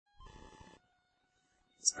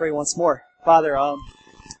Let's pray once more. Father,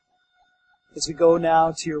 as we go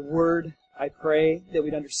now to your word, I pray that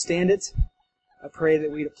we'd understand it. I pray that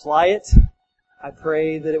we'd apply it. I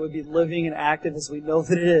pray that it would be living and active as we know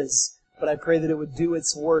that it is. But I pray that it would do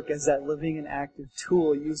its work as that living and active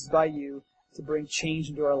tool used by you to bring change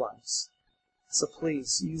into our lives. So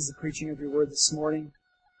please, use the preaching of your word this morning.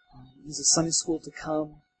 Use the Sunday school to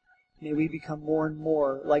come. May we become more and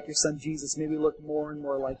more like your Son Jesus. May we look more and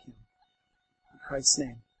more like him. In Christ's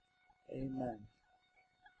name, amen.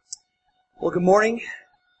 Well, good morning.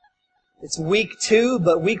 It's week 2,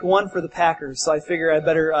 but week 1 for the Packers, so I figure I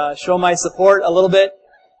better show my support a little bit.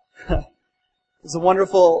 There's a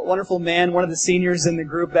wonderful man, one of the seniors in the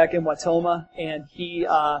group back in Watoma, and he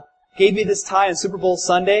gave me this tie on Super Bowl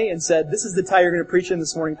Sunday and said, "This is the tie you're going to preach in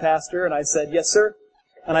this morning, Pastor." And I said, "Yes, sir."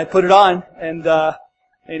 And I put it on, and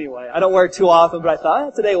anyway, I don't wear it too often, but I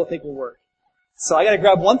thought, today we'll think we'll work. So I got to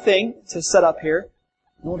grab one thing to set up here,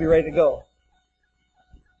 and we'll be ready to go.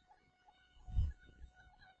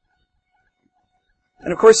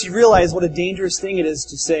 And of course, you realize what a dangerous thing it is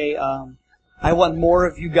to say, "I want more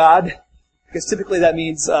of you, God," because typically that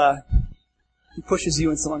means he pushes you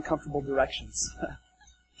in some uncomfortable directions.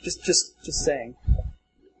 just saying.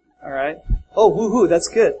 All right. Oh, woohoo! That's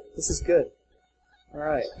good. This is good. All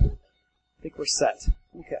right. I think we're set.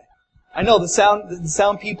 Okay. I know the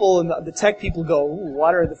sound people and the tech people go, "Ooh,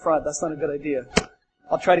 water at the front. That's not a good idea."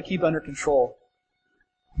 I'll try to keep under control.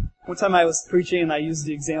 One time I was preaching and I used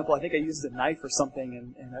the example, I think I used a knife or something,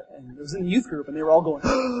 and it was in the youth group and they were all going,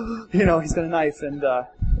 he's got a knife, and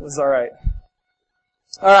it was alright.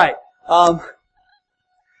 Alright,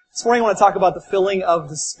 this morning I want to talk about the filling of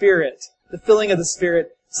the Spirit. The filling of the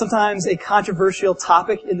Spirit, sometimes a controversial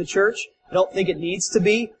topic in the church. I don't think it needs to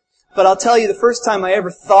be, but I'll tell you the first time I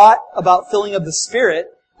ever thought about filling of the Spirit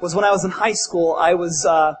was when I was in high school.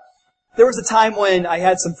 There was a time when I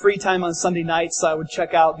had some free time on Sunday nights, so I would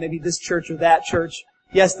check out maybe this church or that church.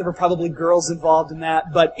 Yes, there were probably girls involved in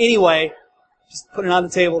that, but anyway, just putting it on the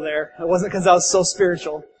table there. It wasn't because I was so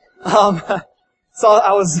spiritual. So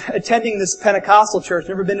I was attending this Pentecostal church.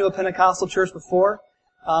 Never been to a Pentecostal church before.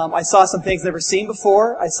 I saw some things I've never seen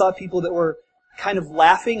before. I saw people that were kind of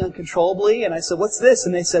laughing uncontrollably, and I said, "What's this?"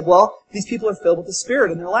 And they said, "Well, these people are filled with the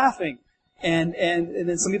Spirit, and they're laughing." And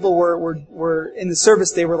then some people were in the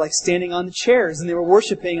service, they were like standing on the chairs and they were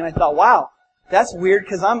worshiping, and I thought, wow, that's weird,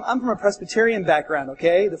 because I'm from a Presbyterian background,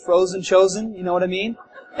 okay? The frozen chosen, you know what I mean?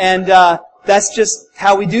 And that's just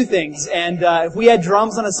how we do things. And if we had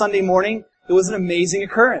drums on a Sunday morning, it was an amazing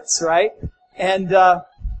occurrence, right? And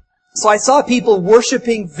so I saw people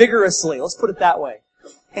worshiping vigorously, let's put it that way.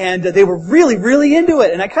 And they were really, really into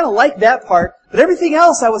it, and I kind of liked that part, but everything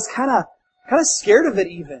else I was kind of scared of it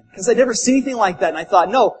even, because I'd never seen anything like that. And I thought,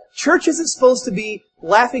 no, church isn't supposed to be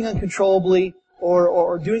laughing uncontrollably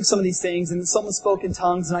or doing some of these things. And then someone spoke in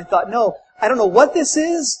tongues, and I thought, no, I don't know what this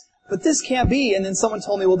is, but this can't be. And then someone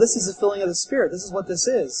told me, well, this is the filling of the Spirit. This is what this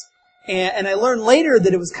is. And I learned later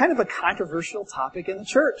that it was kind of a controversial topic in the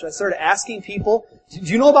church. I started asking people, do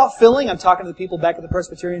you know about filling? I'm talking to the people back at the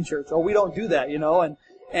Presbyterian church. Oh, we don't do that,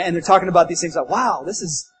 and they're talking about these things like, wow, this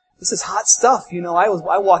is hot stuff.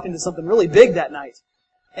 I walked into something really big that night.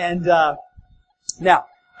 And now,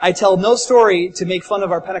 I tell no story to make fun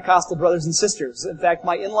of our Pentecostal brothers and sisters. In fact,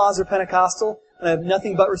 my in-laws are Pentecostal, and I have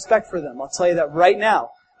nothing but respect for them. I'll tell you that right now.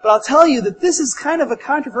 But I'll tell you that this is kind of a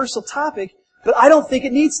controversial topic, but I don't think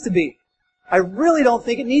it needs to be. I really don't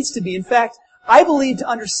think it needs to be. In fact, I believe to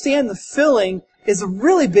understand the filling is a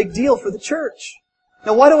really big deal for the church.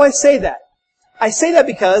 Now, why do I say that? I say that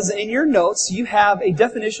because in your notes you have a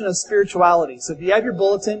definition of spirituality. So if you have your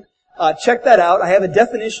bulletin, check that out. I have a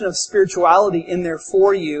definition of spirituality in there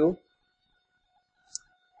for you.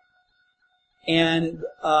 And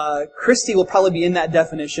Christy will probably be in that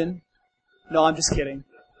definition. No, I'm just kidding.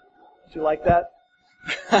 Did you like that?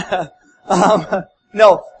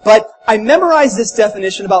 No, but I memorized this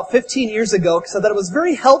definition about 15 years ago because I thought it was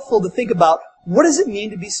very helpful to think about, what does it mean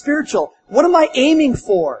to be spiritual? What am I aiming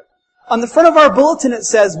for? On the front of our bulletin it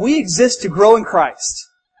says, we exist to grow in Christ.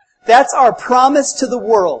 That's our promise to the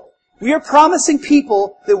world. We are promising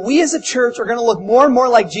people that we as a church are going to look more and more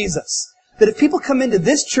like Jesus. That if people come into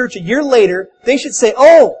this church a year later, they should say,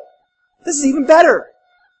 oh, this is even better.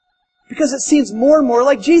 Because it seems more and more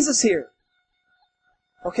like Jesus here.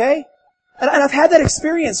 Okay? And I've had that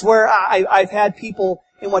experience where I've had people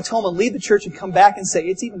in Watoma leave the church and come back and say,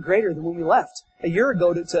 it's even greater than when we left a year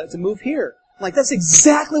ago to move here. I'm like, that's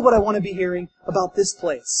exactly what I want to be hearing about this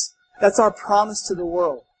place. That's our promise to the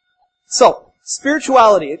world. So,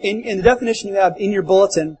 spirituality, in the definition you have in your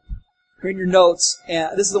bulletin, Here in your notes,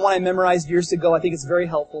 and this is the one I memorized years ago. I think it's very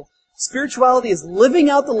helpful. Spirituality is living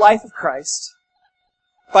out the life of Christ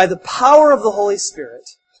by the power of the Holy Spirit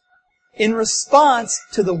in response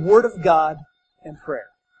to the Word of God and prayer.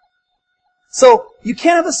 So, you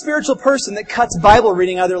can't have a spiritual person that cuts Bible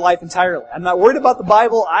reading out of their life entirely. I'm not worried about the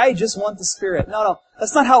Bible, I just want the Spirit. No,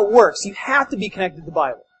 that's not how it works. You have to be connected to the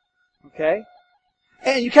Bible. Okay?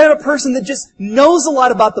 And you can't have a person that just knows a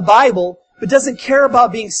lot about the Bible, but doesn't care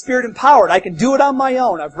about being Spirit empowered. I can do it on my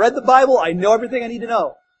own. I've read the Bible, I know everything I need to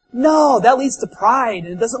know. No, that leads to pride,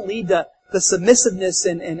 and it doesn't lead to the submissiveness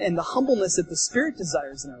and the humbleness that the Spirit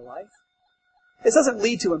desires in our life. It doesn't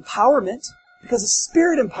lead to empowerment, because the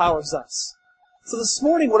Spirit empowers us. So this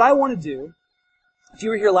morning, what I want to do, if you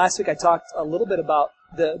were here last week, I talked a little bit about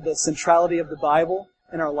the centrality of the Bible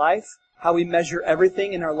in our life, how we measure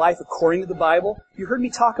everything in our life according to the Bible. You heard me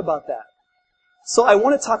talk about that. So I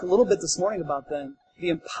want to talk a little bit this morning about then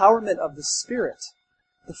the empowerment of the Spirit,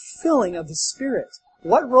 the filling of the Spirit.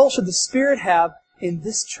 What role should the Spirit have in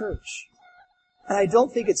this church? And I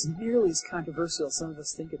don't think it's nearly as controversial as some of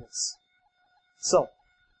us think it is. So,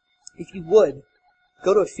 if you would,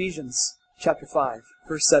 go to Ephesians chapter 5,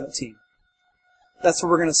 verse 17. That's where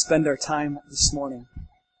we're going to spend our time this morning.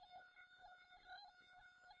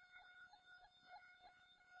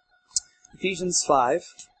 Ephesians 5,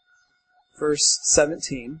 verse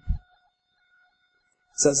 17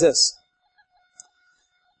 says this.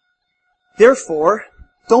 Therefore,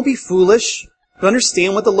 don't be foolish, but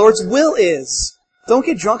understand what the Lord's will is. Don't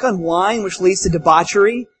get drunk on wine, which leads to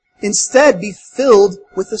debauchery. Instead, be filled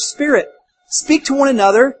with the Spirit. Speak to one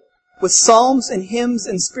another with psalms and hymns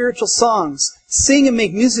and spiritual songs. Sing and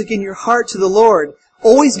make music in your heart to the Lord,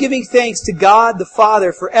 always giving thanks to God the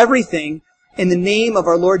Father for everything in the name of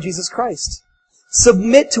our Lord Jesus Christ.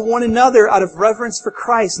 Submit to one another out of reverence for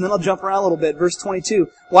Christ. And then I'll jump around a little bit. Verse 22.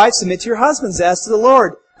 Wives, submit to your husbands as to the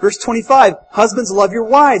Lord. Verse 25. Husbands, love your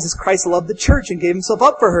wives as Christ loved the church and gave himself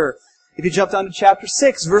up for her. If you jump down to chapter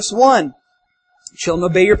 6, verse 1.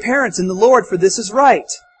 Children, obey your parents in the Lord, for this is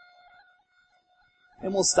right.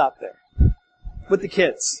 And we'll stop there. With the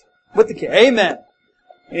kids. With the kids. Amen.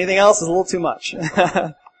 Anything else is a little too much.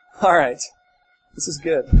 All right. This is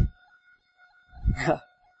good.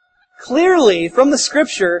 Clearly, from the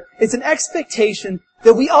Scripture, it's an expectation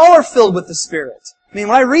that we all are filled with the Spirit. I mean,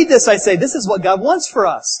 when I read this, I say, this is what God wants for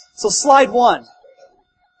us. So slide 1.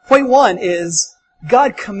 Point 1 is,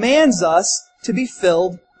 God commands us to be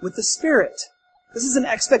filled with the Spirit. This is an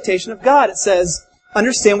expectation of God. It says,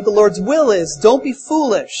 understand what the Lord's will is. Don't be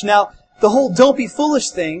foolish. Now, the whole don't be foolish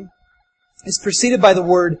thing is preceded by the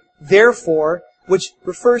word therefore, which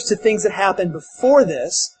refers to things that happened before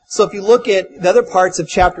this. So if you look at the other parts of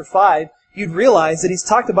chapter 5, you'd realize that he's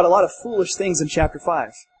talked about a lot of foolish things in chapter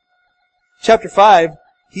 5. Chapter 5,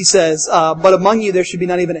 he says, but among you there should be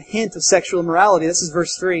not even a hint of sexual immorality. This is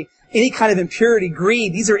verse 3. Any kind of impurity,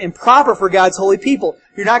 greed, these are improper for God's holy people.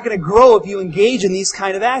 You're not going to grow if you engage in these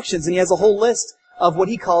kind of actions. And he has a whole list of what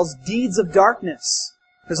he calls deeds of darkness.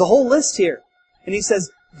 There's a whole list here. And he says,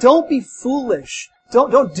 don't be foolish.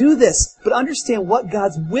 Don't do this, but understand what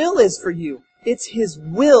God's will is for you. It's His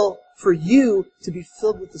will for you to be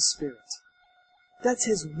filled with the Spirit. That's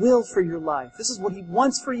His will for your life. This is what He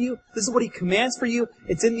wants for you. This is what He commands for you.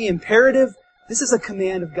 It's in the imperative. This is a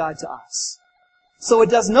command of God to us. So it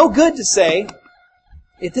does no good to say,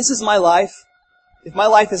 if this is my life, if my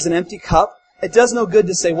life is an empty cup, it does no good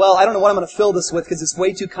to say, well, I don't know what I'm going to fill this with because it's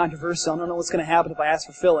way too controversial. I don't know what's going to happen if I ask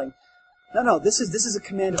for filling. No, this is a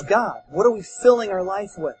command of God. What are we filling our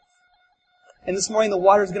life with? And this morning the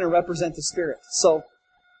water is going to represent the Spirit. So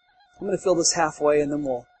I'm going to fill this halfway and then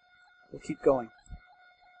we'll keep going.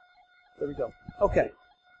 There we go. Okay.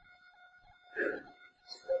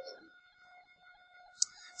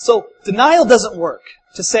 So denial doesn't work.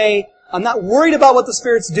 To say, I'm not worried about what the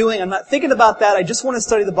Spirit's doing. I'm not thinking about that. I just want to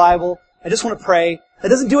study the Bible. I just want to pray. That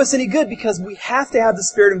doesn't do us any good because we have to have the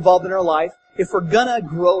Spirit involved in our life. If we're going to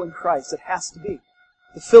grow in Christ, it has to be.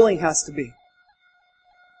 The filling has to be.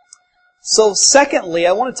 So secondly,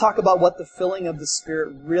 I want to talk about what the filling of the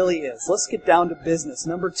Spirit really is. Let's get down to business.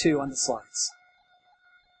 Number 2 on the slides.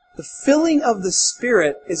 The filling of the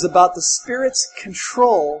Spirit is about the Spirit's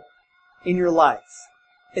control in your life.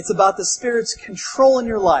 It's about the Spirit's control in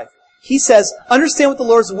your life. He says, understand what the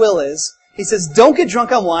Lord's will is. He says, don't get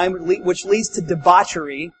drunk on wine, which leads to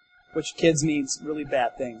debauchery, which kids means really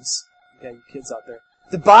bad things. Okay, you kids out there.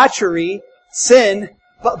 Debauchery, sin,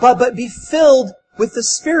 but be filled with the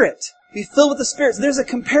Spirit. Be filled with the Spirit. So there's a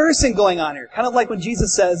comparison going on here. Kind of like when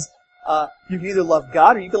Jesus says, you can either love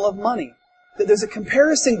God or you can love money. There's a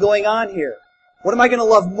comparison going on here. What am I going to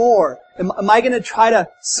love more? Am I going to try to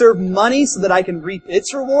serve money so that I can reap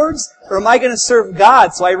its rewards? Or am I going to serve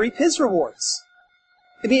God so I reap His rewards?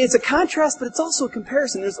 I mean, it's a contrast, but it's also a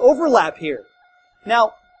comparison. There's overlap here.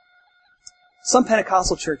 Now, some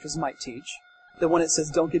Pentecostal churches might teach that when it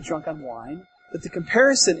says don't get drunk on wine, that the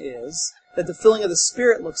comparison is that the filling of the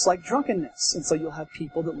Spirit looks like drunkenness. And so you'll have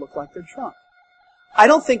people that look like they're drunk. I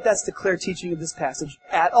don't think that's the clear teaching of this passage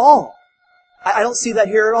at all. I don't see that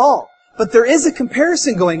here at all. But there is a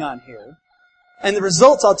comparison going on here. And the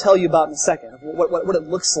results I'll tell you about in a second, of what it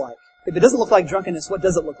looks like. If it doesn't look like drunkenness, what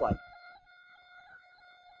does it look like?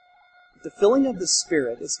 The filling of the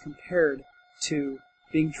Spirit is compared to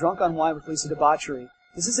being drunk on wine, which leads to debauchery.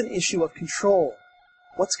 This is an issue of control.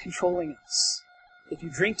 What's controlling us? If you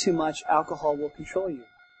drink too much, alcohol will control you.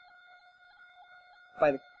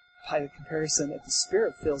 By the comparison, if the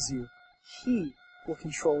Spirit fills you, He will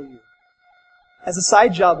control you. As a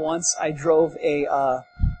side job once, I drove a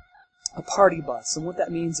party bus. And what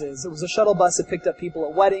that means is, it was a shuttle bus that picked up people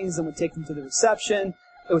at weddings and would take them to the reception.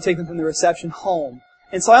 It would take them from the reception home.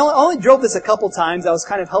 And so I only drove this a couple times. I was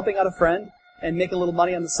kind of helping out a friend and making a little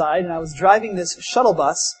money on the side. And I was driving this shuttle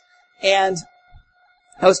bus. And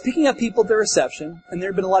I was picking up people at the reception. And there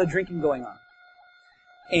had been a lot of drinking going on.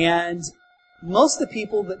 And most of the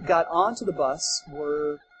people that got onto the bus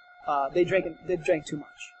were, they drank too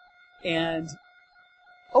much. And,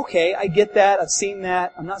 okay, I get that. I've seen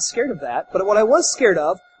that. I'm not scared of that. But what I was scared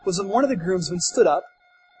of was when one of the groomsmen stood up,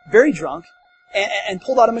 very drunk, and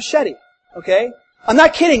pulled out a machete. Okay? I'm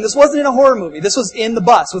not kidding. This wasn't in a horror movie. This was in the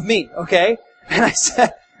bus with me. Okay? And I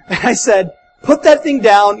said, put that thing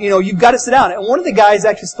down. You know, you've got to sit down. And one of the guys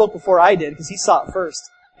actually spoke before I did because he saw it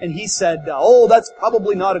first. And he said, oh, that's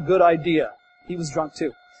probably not a good idea. He was drunk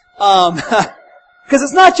too. Because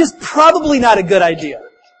it's not just probably not a good idea.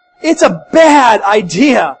 It's a bad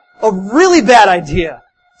idea. A really bad idea.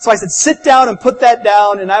 So I said, sit down and put that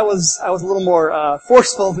down. And I was a little more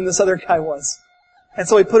forceful than this other guy was. And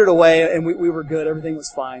so we put it away, and we were good. Everything was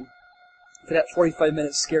fine. For that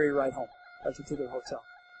 45-minute scary ride home back to the hotel.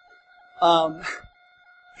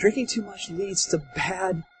 Drinking too much leads to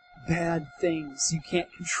bad things. You can't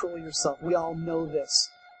control yourself. We all know this.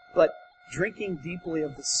 But drinking deeply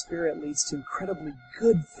of the Spirit leads to incredibly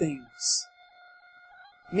good things.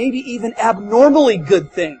 Maybe even abnormally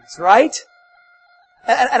good things, right?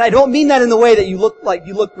 And I don't mean that in the way that you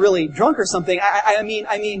look really drunk or something. I mean,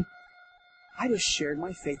 I just shared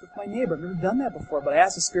my faith with my neighbor. I've never done that before, but I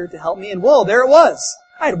asked the Spirit to help me, and whoa, there it was.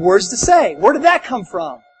 I had words to say. Where did that come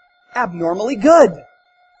from? Abnormally good.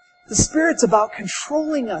 The Spirit's about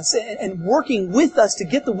controlling us and working with us to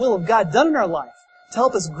get the will of God done in our life, to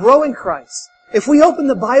help us grow in Christ. If we open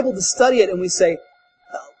the Bible to study it and we say,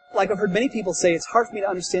 like I've heard many people say, it's hard for me to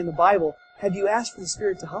understand the Bible, have you asked for the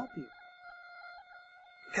Spirit to help you?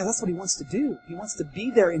 Because that's what He wants to do. He wants to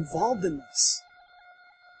be there involved in this.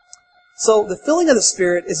 So the filling of the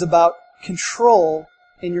Spirit is about control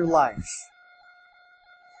in your life.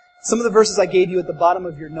 Some of the verses I gave you at the bottom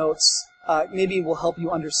of your notes maybe will help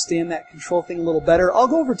you understand that control thing a little better. I'll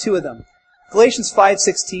go over two of them. Galatians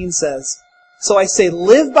 5:16 says, so I say,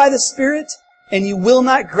 live by the Spirit, and you will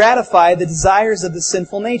not gratify the desires of the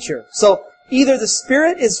sinful nature. So either the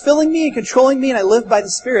Spirit is filling me and controlling me, and I live by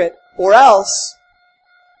the Spirit, or else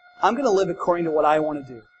I'm going to live according to what I want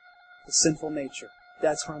to do. The sinful nature.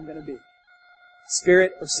 That's where I'm going to be.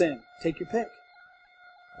 Spirit or sin. Take your pick.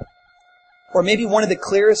 Or maybe one of the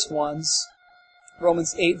clearest ones,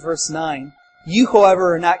 Romans 8 verse 9. You,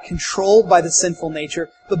 however, are not controlled by the sinful nature,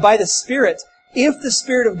 but by the Spirit, if the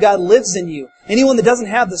Spirit of God lives in you. Anyone that doesn't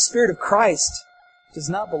have the Spirit of Christ does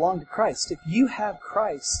not belong to Christ. If you have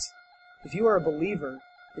Christ, if you are a believer,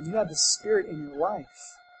 then you have the Spirit in your life.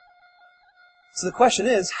 So the question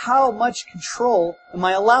is, how much control am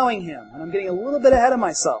I allowing Him? And I'm getting a little bit ahead of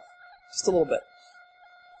myself. Just a little bit.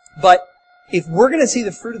 But if we're going to see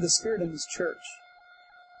the fruit of the Spirit in this church,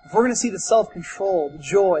 if we're going to see the self-control, the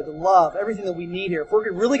joy, the love, everything that we need here, if we're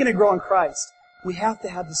really going to grow in Christ, we have to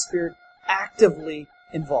have the Spirit actively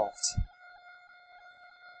involved.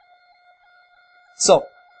 So,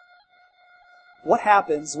 what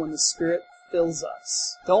happens when the Spirit fills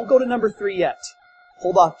us? Don't go to number 3 yet.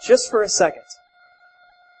 Hold off just for a second.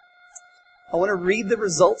 I want to read the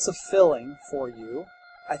results of filling for you.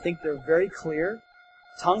 I think they're very clear.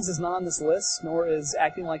 Tongues is not on this list, nor is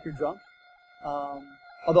acting like you're drunk.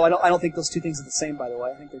 Although I don't think those two things are the same, by the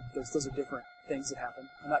way. I think those are different things that happen.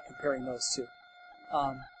 I'm not comparing those two.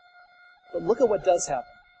 But look at what does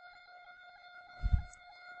happen.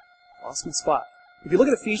 Lost my spot. If you look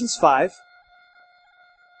at Ephesians 5,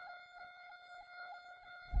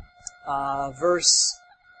 verse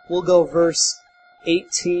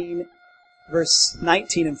 18, verse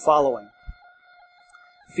 19 and following.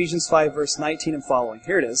 Ephesians 5, verse 19 and following.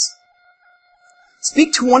 Here it is.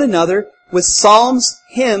 Speak to one another with psalms,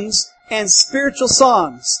 hymns, and spiritual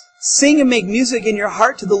songs. Sing and make music in your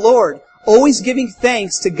heart to the Lord, always giving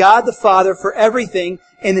thanks to God the Father for everything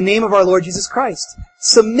in the name of our Lord Jesus Christ.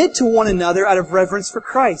 Submit to one another out of reverence for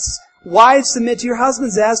Christ. Wives, submit to your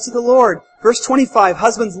husbands as to the Lord. Verse 25,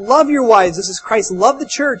 husbands, love your wives as Christ loved the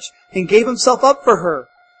church and gave himself up for her.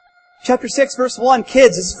 Chapter 6, verse 1,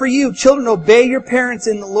 kids, this is for you. Children, obey your parents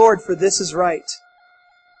in the Lord, for this is right.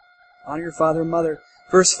 Honor your father and mother.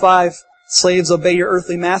 Verse 5, slaves, obey your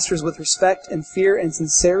earthly masters with respect and fear and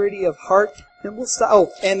sincerity of heart. And we'll stop.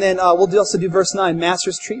 Oh, and then we'll also do verse 9.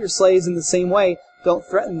 Masters, treat your slaves in the same way. Don't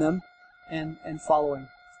threaten them, and following.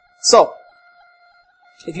 So,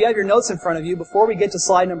 if you have your notes in front of you, before we get to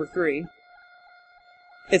slide number 3,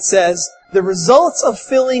 it says, the results of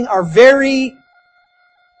filling are very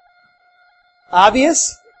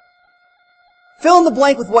obvious. Fill in the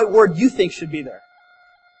blank with what word you think should be there.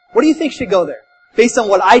 What do you think should go there, based on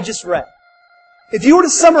what I just read? If you were to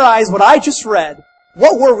summarize what I just read,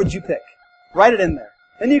 what word would you pick? Write it in there.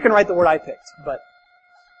 Then you can write the word I picked, but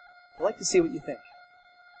I'd like to see what you think.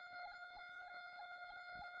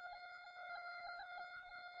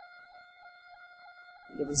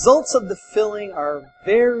 The results of the filling are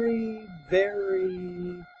very,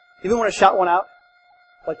 very... Even want to shout one out?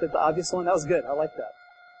 Like the obvious one? That was good. I like that.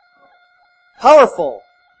 Powerful.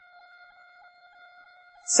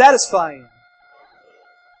 Satisfying.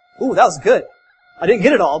 Ooh, that was good. I didn't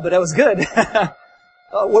get it all, but that was good.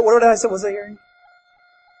 What did I say? Was I hearing?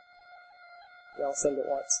 They all said it at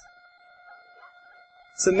once.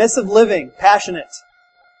 Submissive living. Passionate.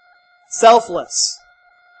 Selfless.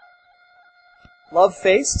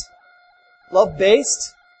 Love-faced.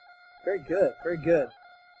 Love-based. Very good. Very good.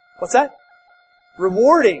 What's that?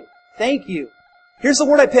 Rewarding. Thank you. Here's the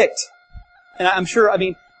word I picked. And I'm sure,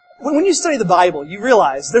 when you study the Bible, you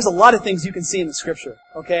realize there's a lot of things you can see in the Scripture,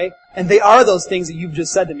 okay? And they are those things that you've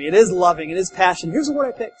just said to me. It is loving. It is passion. Here's the word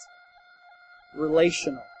I picked.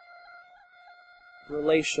 Relational.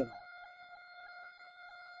 Relational.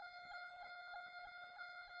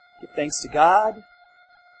 Give thanks to God.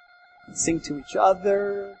 Sing to each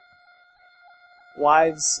other.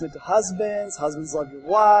 Wives submit to husbands. Husbands love your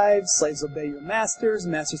wives. Slaves obey your masters.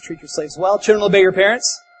 Masters treat your slaves well. Children obey your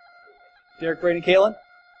parents. Derek, Brady, and Kaylin.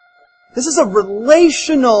 This is a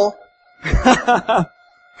relational, this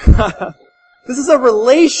is a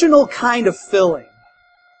relational kind of filling.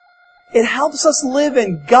 It helps us live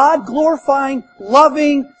in God-glorifying,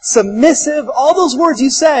 loving, submissive, all those words you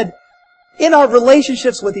said, in our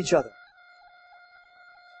relationships with each other.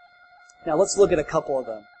 Now let's look at a couple of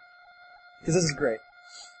them, because this is great.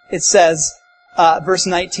 It says, verse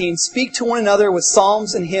 19, speak to one another with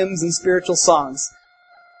psalms and hymns and spiritual songs.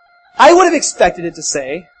 I would have expected it to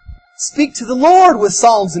say, speak to the Lord with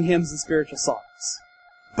psalms and hymns and spiritual songs.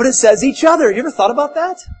 But it says each other. You ever thought about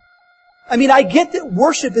that? I get that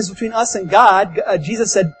worship is between us and God.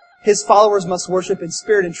 Jesus said His followers must worship in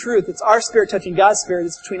spirit and truth. It's our spirit touching God's spirit.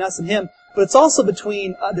 It's between us and Him. But it's also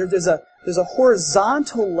between, there's a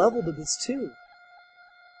horizontal level to this too.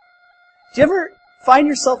 Do you ever find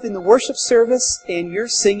yourself in the worship service and you're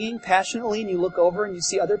singing passionately and you look over and you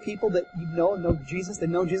see other people that you know Jesus, they've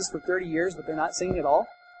known Jesus for 30 years, but they're not singing at all?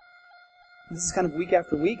 This is kind of week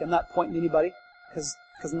after week. I'm not pointing to anybody because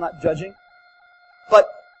I'm not judging. But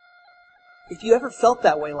if you ever felt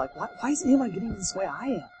that way, like, why isn't anyone getting this way I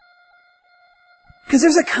am? Because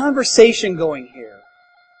there's a conversation going here.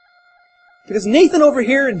 Because Nathan over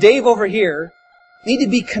here and Dave over here need to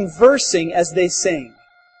be conversing as they sing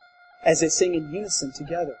in unison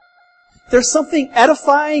together. There's something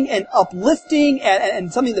edifying and uplifting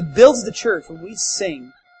and something that builds the church when we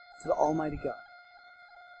sing to the Almighty God.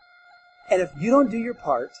 And if you don't do your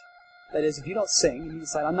part, that is, if you don't sing, and you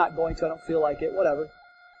decide, I'm not going to, I don't feel like it, whatever,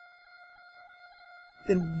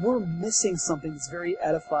 then we're missing something that's very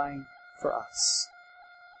edifying for us.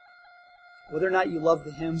 Whether or not you love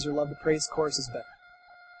the hymns or love the praise chorus is better.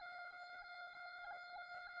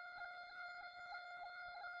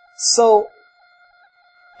 So,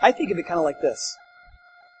 I think of it kind of like this.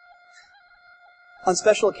 On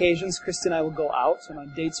special occasions, Christy and I will go out, and on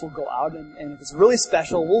dates we'll go out, and if it's really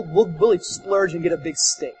special, we'll really splurge and get a big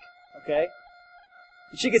steak, okay?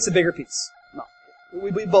 And she gets a bigger piece. No,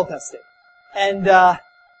 we both have steak. And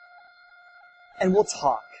we'll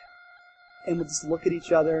talk. And we'll just look at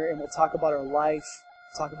each other, and we'll talk about our life,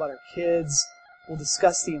 talk about our kids, we'll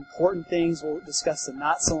discuss the important things, we'll discuss the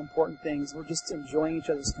not so important things, we're just enjoying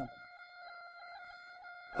each other's company.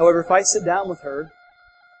 However, if I sit down with her,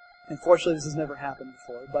 And fortunately, this has never happened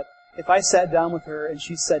before. But if I sat down with her and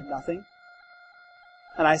she said nothing,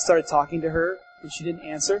 and I started talking to her and she didn't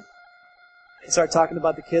answer, I started talking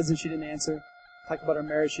about the kids and she didn't answer, talked about our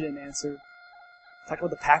marriage, she didn't answer, talked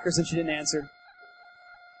about the Packers and she didn't answer,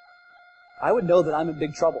 I would know that I'm in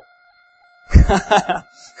big trouble.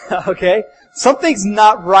 Okay? Something's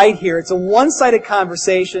not right here. It's a one-sided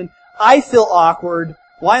conversation. I feel awkward.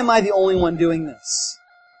 Why am I the only one doing this?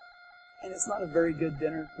 And it's not a very good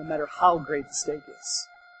dinner, no matter how great the steak is.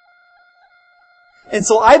 And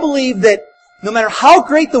so I believe that no matter how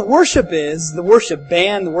great the worship is, the worship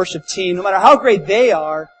band, the worship team, no matter how great they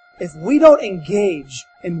are, if we don't engage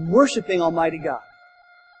in worshiping Almighty God,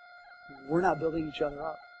 we're not building each other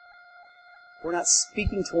up. We're not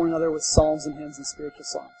speaking to one another with psalms and hymns and spiritual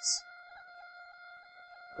songs.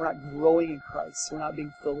 We're not growing in Christ. We're not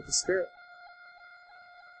being filled with the Spirit.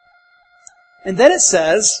 And then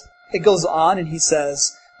it goes on and he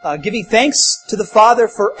says, giving thanks to the Father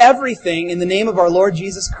for everything in the name of our Lord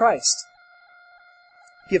Jesus Christ.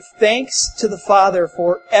 Give thanks to the Father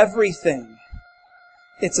for everything.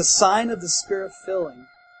 It's a sign of the Spirit filling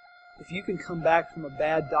if you can come back from a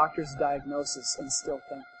bad doctor's diagnosis and still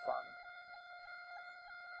thank the Father.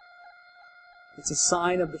 It's a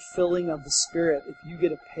sign of the filling of the Spirit if you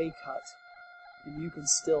get a pay cut and you can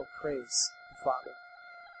still praise the Father.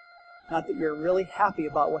 Not that you're really happy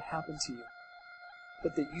about what happened to you,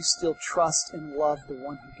 but that you still trust and love the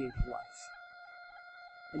one who gave you life.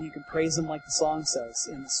 And you can praise Him like the song says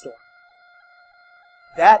in the storm.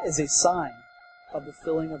 That is a sign of the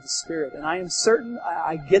filling of the Spirit. And I am certain,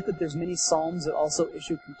 I get that there's many psalms that also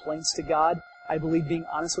issue complaints to God. I believe being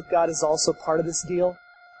honest with God is also part of this deal.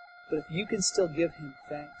 But if you can still give Him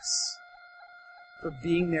thanks for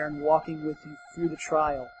being there and walking with you through the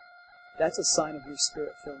trial, that's a sign of your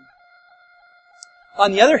Spirit filling.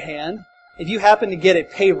 On the other hand, if you happen to get a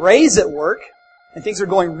pay raise at work and things are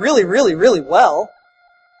going really, really, really well,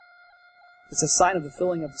 it's a sign of the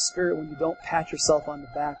filling of the Spirit when you don't pat yourself on the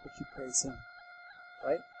back, but you praise Him.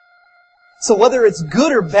 Right? So whether it's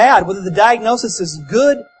good or bad, whether the diagnosis is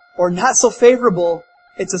good or not so favorable,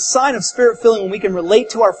 it's a sign of Spirit filling when we can relate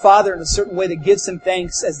to our Father in a certain way that gives Him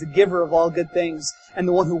thanks as the giver of all good things and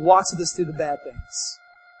the one who walks with us through the bad things.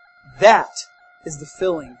 That is the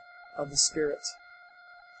filling of the Spirit.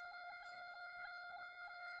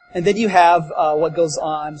 And then you have what goes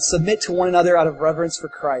on, submit to one another out of reverence for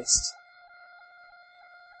Christ.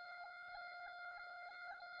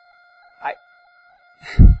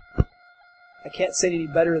 I can't say it any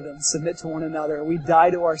better than submit to one another. We die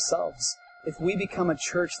to ourselves. If we become a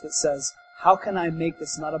church that says, how can I make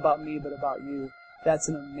this not about me but about you? That's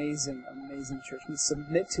an amazing, amazing church. We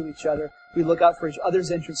submit to each other. We look out for each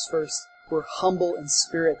other's interests first. We're humble in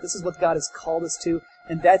spirit. This is what God has called us to,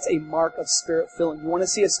 and that's a mark of Spirit filling. You want to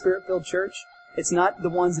see a Spirit-filled church? It's not the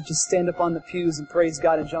ones that just stand up on the pews and praise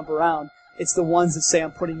God and jump around. It's the ones that say,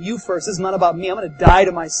 I'm putting you first. This is not about me. I'm going to die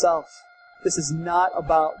to myself. This is not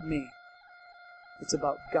about me. It's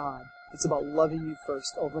about God. It's about loving you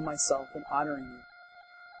first over myself and honoring you.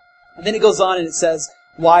 And then it goes on and it says,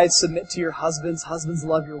 wives, submit to your husbands. Husbands,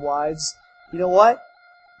 love your wives. You know what?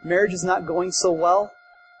 Marriage is not going so well.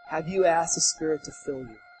 Have you asked the Spirit to fill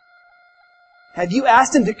you? Have you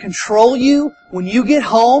asked Him to control you when you get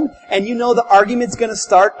home and you know the argument's going to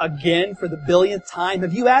start again for the billionth time?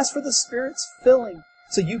 Have you asked for the Spirit's filling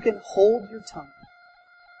so you can hold your tongue?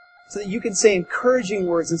 So that you can say encouraging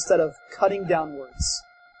words instead of cutting down words.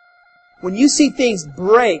 When you see things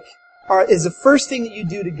break, is the first thing that you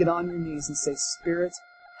do to get on your knees and say, Spirit,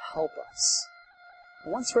 help us. I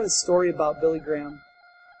once read a story about Billy Graham.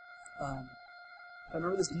 If I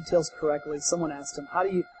remember the details correctly, someone asked him,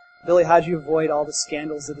 Billy, how do you avoid all the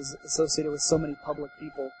scandals that is associated with so many public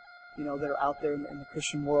people, that are out there in the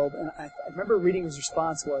Christian world? And I remember reading his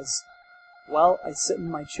response was, well, I sit in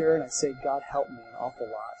my chair and I say, God help me an awful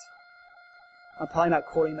lot. I'm probably not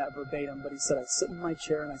quoting that verbatim, but he said, I sit in my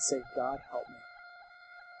chair and I say, God help me.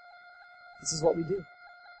 This is what we do.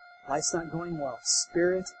 Life's not going well.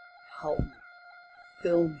 Spirit, help me.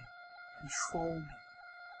 Fill me. Control me.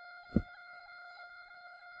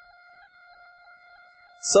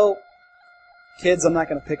 So, kids, I'm not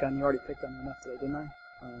going to pick on you. I already picked on you enough today, didn't I?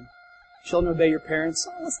 Children, obey your parents.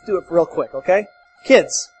 Let's do it real quick, okay?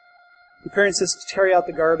 Kids, your parents just carry out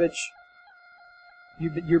the garbage.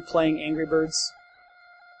 You're playing Angry Birds.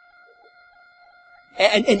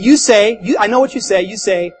 And you say, I know what you say. You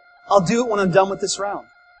say, I'll do it when I'm done with this round.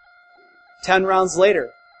 10 rounds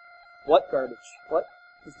later. What garbage? What?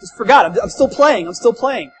 Just forgot. I'm still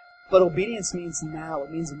playing. But obedience means now.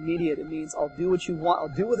 It means immediate. It means I'll do what you want.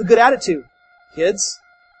 I'll do it with a good attitude. Kids,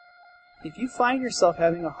 if you find yourself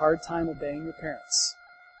having a hard time obeying your parents,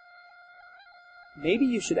 maybe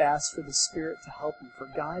you should ask for the Spirit to help you, for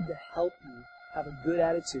God to help you have a good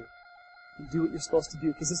attitude and do what you're supposed to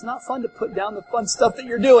do. Because it's not fun to put down the fun stuff that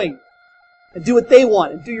you're doing and do what they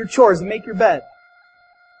want and do your chores and make your bed.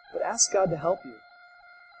 But ask God to help you.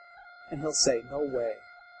 And He'll say, no way.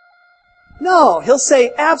 No, He'll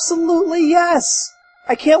say, absolutely yes.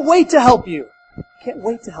 I can't wait to help you. I can't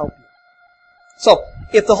wait to help you. So,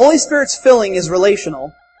 if the Holy Spirit's filling is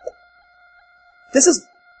relational, this is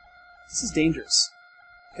dangerous.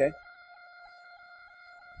 Okay?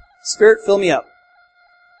 Spirit, fill me up.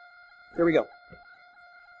 Here we go.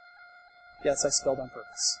 Yes, I spelled on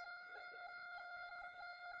purpose.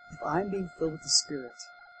 If I'm being filled with the Spirit,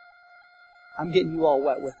 I'm getting you all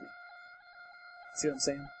wet with me. See what I'm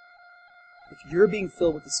saying? If you're being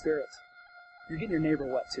filled with the Spirit, you're getting your neighbor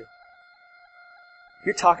wet too.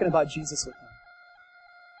 You're talking about Jesus with them.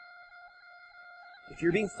 If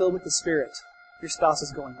you're being filled with the Spirit, your spouse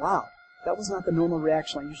is going, wow, that was not the normal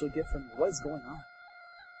reaction I usually get from you. What is going on?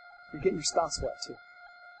 You're getting your spouse wet too.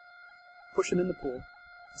 Push them in the pool.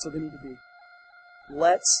 That's what they need to be.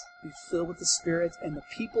 Let's be filled with the Spirit, and the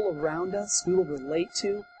people around us we will relate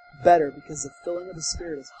to better because the filling of the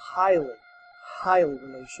Spirit is highly, highly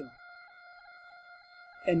relational.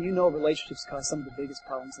 And you know relationships cause some of the biggest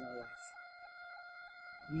problems in our life.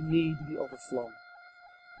 We need to be overflowing.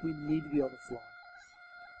 We need to be overflowing.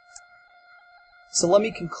 So let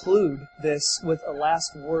me conclude this with a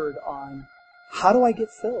last word on how do I get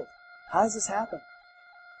filled? How does this happen?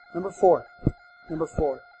 Number four.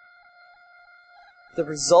 The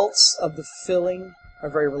results of the filling are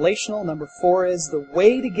very relational. Number 4 is the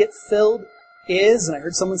way to get filled is, and I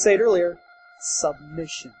heard someone say it earlier,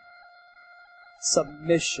 submission.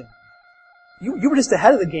 Submission. You were just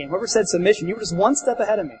ahead of the game. Whoever said submission, you were just one step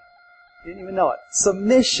ahead of me. You didn't even know it.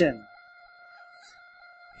 Submission.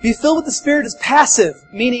 Be filled with the Spirit is passive,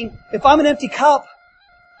 meaning if I'm an empty cup,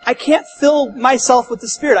 I can't fill myself with the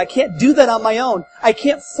Spirit. I can't do that on my own. I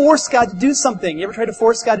can't force God to do something. You ever try to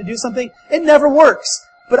force God to do something? It never works.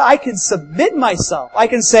 But I can submit myself. I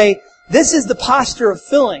can say, this is the posture of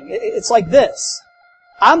filling. It's like this.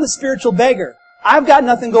 I'm the spiritual beggar. I've got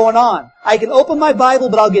nothing going on. I can open my Bible,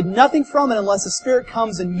 but I'll get nothing from it unless the Spirit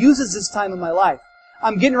comes and uses this time in my life.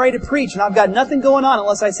 I'm getting ready to preach, and I've got nothing going on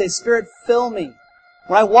unless I say, Spirit, fill me.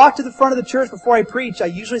 When I walk to the front of the church before I preach, I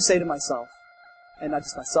usually say to myself, and not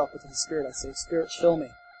just myself, but to the Spirit, I say, Spirit, fill me.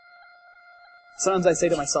 Sometimes I say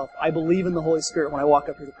to myself, I believe in the Holy Spirit when I walk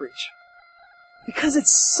up here to preach. Because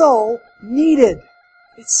it's so needed.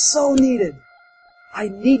 It's so needed. I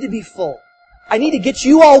need to be full. I need to get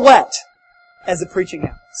you all wet as the preaching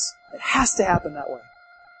happens. It has to happen that way.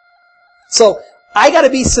 So, I gotta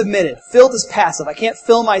be submitted. Filled is passive. I can't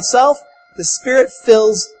fill myself. The Spirit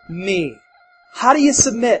fills me. How do you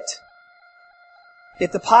submit?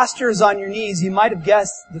 If the posture is on your knees, you might have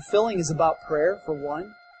guessed the filling is about prayer, for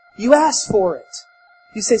one. You ask for it.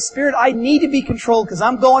 You say, Spirit, I need to be controlled because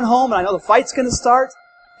I'm going home and I know the fight's going to start.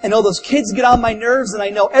 I know those kids get on my nerves and I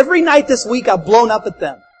know every night this week I've blown up at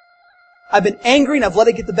them. I've been angry and I've let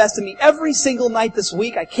it get the best of me every single night this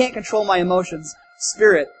week. I can't control my emotions.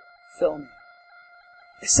 Spirit, fill me.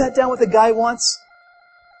 I sat down with a guy once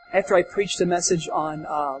after I preached a message on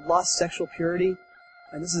lost sexual purity.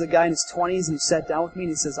 And this is a guy in his 20s, and he sat down with me,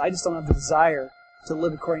 and he says, I just don't have the desire to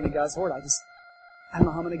live according to God's Word. I don't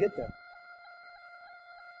know how I'm going to get there.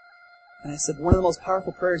 And I said, one of the most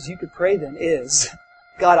powerful prayers you could pray then is,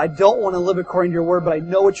 God, I don't want to live according to your Word, but I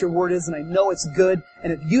know what your Word is, and I know it's good.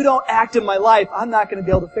 And if you don't act in my life, I'm not going to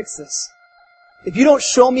be able to fix this. If you don't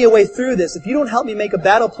show me a way through this, if you don't help me make a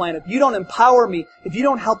battle plan, if you don't empower me, if you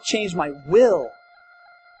don't help change my will,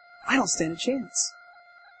 I don't stand a chance.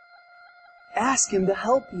 Ask Him to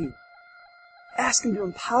help you. Ask Him to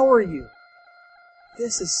empower you.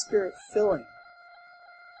 This is Spirit filling.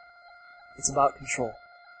 It's about control.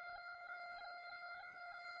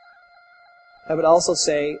 I would also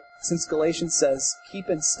say, since Galatians says, keep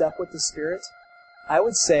in step with the Spirit, I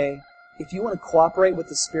would say, if you want to cooperate with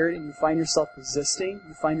the Spirit and you find yourself resisting,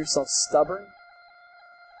 you find yourself stubborn,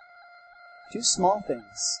 do small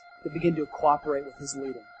things that begin to cooperate with His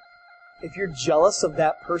leading. If you're jealous of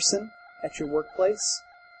that person at your workplace,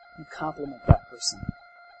 you compliment that person.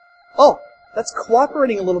 Oh, that's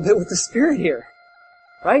cooperating a little bit with the Spirit here,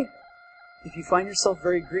 right? If you find yourself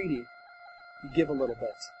very greedy, you give a little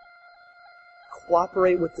bit.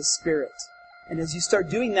 Cooperate with the Spirit. And as you start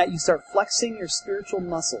doing that, you start flexing your spiritual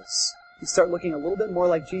muscles. You start looking a little bit more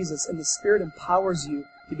like Jesus, and the Spirit empowers you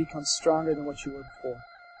to become stronger than what you were before.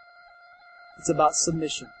 It's about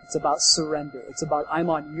submission. It's about surrender. It's about,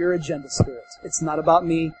 I'm on your agenda, Spirit. It's not about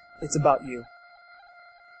me. It's about you.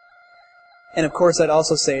 And of course, I'd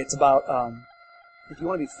also say it's about, if you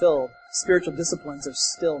want to be filled, spiritual disciplines are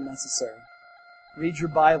still necessary. Read your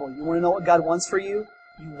Bible. You want to know what God wants for you?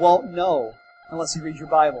 You won't know unless you read your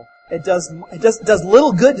Bible. It does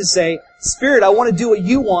little good to say, Spirit, I want to do what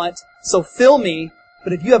you want, so fill me.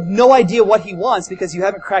 But if you have no idea what He wants because you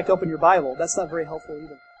haven't cracked open your Bible, that's not very helpful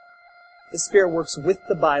either. The Spirit works with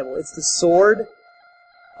the Bible. It's the sword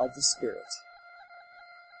of the Spirit.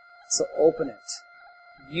 So open it.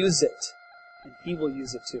 Use it. And He will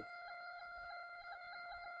use it too.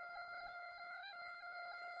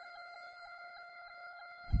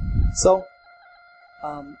 So,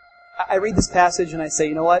 I read this passage and I say,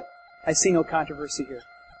 you know what? I see no controversy here.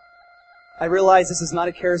 I realize this is not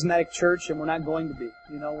a charismatic church and we're not going to be.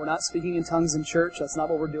 We're not speaking in tongues in church. That's not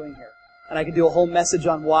what we're doing here. And I could do a whole message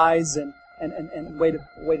on whys and way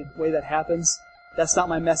that happens. That's not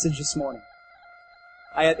my message this morning.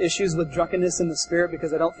 I have issues with drunkenness in the Spirit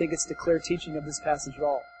because I don't think it's the clear teaching of this passage at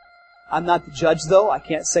all. I'm not the judge though. I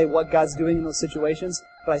can't say what God's doing in those situations,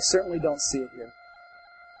 but I certainly don't see it here.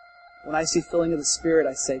 When I see filling of the Spirit,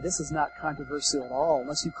 I say, this is not controversial at all,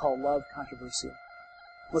 unless you call love controversial.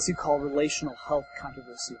 Unless you call relational health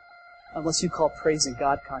controversial. Unless you call praising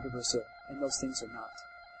God controversial. And those things are not.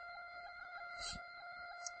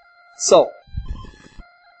 So,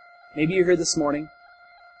 maybe you're here this morning,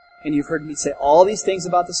 and you've heard me say all these things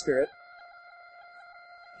about the Spirit,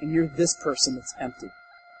 and you're this person that's empty.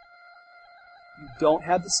 You don't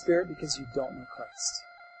have the Spirit because you don't know Christ.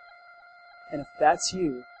 And if that's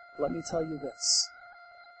you, let me tell you this.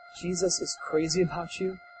 Jesus is crazy about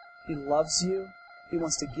you. He loves you. He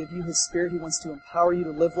wants to give you His Spirit. He wants to empower you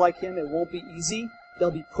to live like Him. It won't be easy.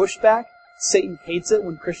 There'll be pushback. Satan hates it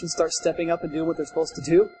when Christians start stepping up and doing what they're supposed to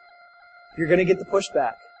do. You're going to get the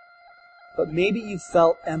pushback. But maybe you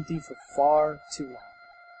felt empty for far too long.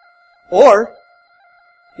 Or,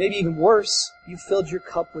 maybe even worse, you filled your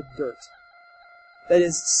cup with dirt. That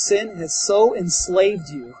is, sin has so enslaved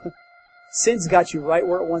you. Sin's got you right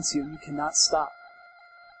where it wants you, and you cannot stop.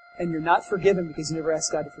 And you're not forgiven because you never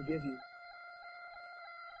asked God to forgive you.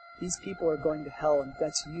 These people are going to hell, and if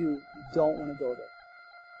that's you, you don't want to go there.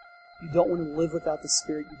 You don't want to live without the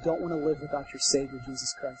Spirit. You don't want to live without your Savior,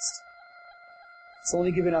 Jesus Christ. So let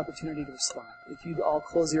me give you an opportunity to respond. If you'd all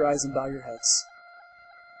close your eyes and bow your heads.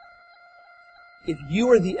 If you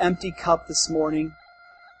are the empty cup this morning,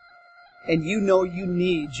 and you know you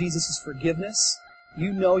need Jesus' forgiveness,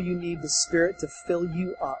 you know you need the Spirit to fill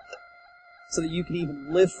you up so that you can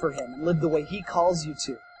even live for Him and live the way He calls you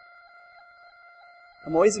to.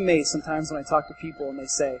 I'm always amazed sometimes when I talk to people and they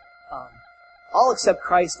say, I'll accept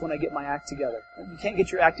Christ when I get my act together. You can't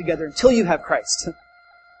get your act together until you have Christ.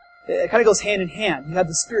 It kind of goes hand in hand. You have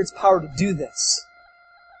the Spirit's power to do this.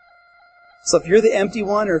 So if you're the empty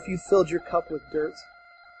one, or if you filled your cup with dirt,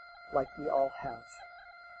 like we all have,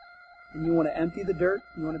 and you want to empty the dirt,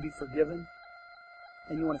 you want to be forgiven,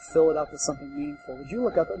 and you want to fill it up with something meaningful, would you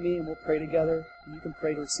look up at me and we'll pray together? And you can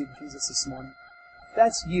pray to receive Jesus this morning. If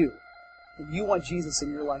that's you, and you want Jesus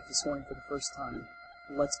in your life this morning for the first time,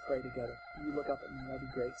 let's pray together. You look up at me, that'd be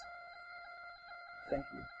great. Thank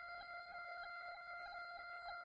you.